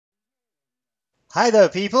Hi there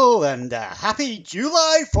people, and happy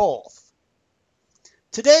July 4th!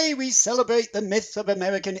 Today we celebrate the myth of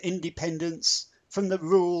American independence from the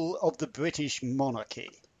rule of the British Monarchy.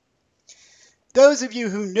 Those of you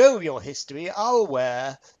who know your history are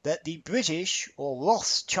aware that the British or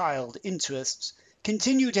Rothschild interests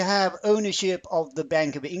continue to have ownership of the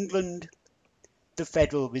Bank of England, the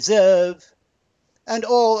Federal Reserve, and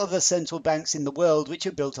all of the central banks in the world which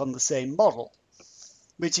are built on the same model,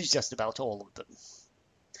 which is just about all of them.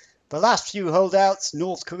 The last few holdouts,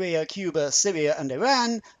 North Korea, Cuba, Syria and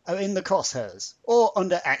Iran, are in the crosshairs, or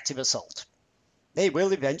under active assault. They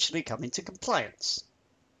will eventually come into compliance.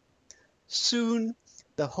 Soon,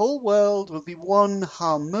 the whole world will be one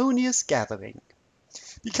harmonious gathering.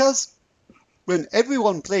 Because when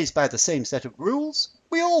everyone plays by the same set of rules,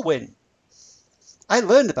 we all win. I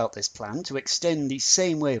learned about this plan to extend the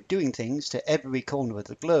same way of doing things to every corner of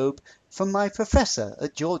the globe from my professor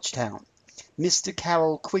at Georgetown, Mr.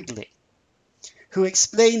 Carroll Quigley, who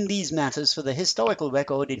explained these matters for the historical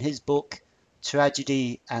record in his book,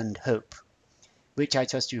 Tragedy and Hope, which I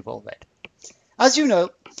trust you've all read. As you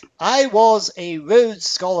know, I was a Rhodes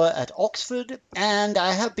Scholar at Oxford, and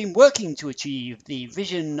I have been working to achieve the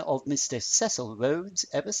vision of Mr. Cecil Rhodes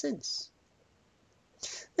ever since.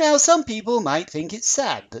 Now, some people might think it's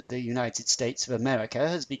sad that the United States of America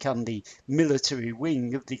has become the military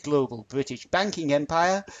wing of the global British banking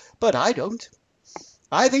empire, but I don't.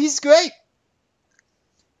 I think it's great.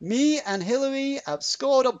 Me and Hillary have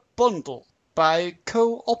scored a bundle by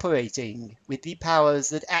cooperating with the powers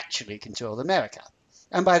that actually control America.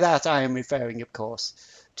 And by that I am referring, of course,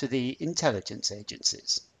 to the intelligence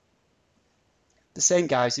agencies. The same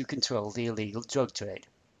guys who control the illegal drug trade.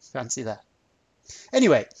 Fancy that.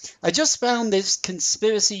 Anyway, I just found this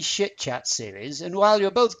conspiracy shit chat series, and while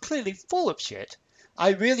you're both clearly full of shit, I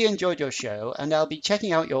really enjoyed your show, and I'll be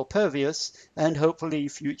checking out your previous and hopefully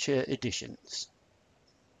future editions.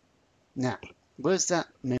 Now, where's that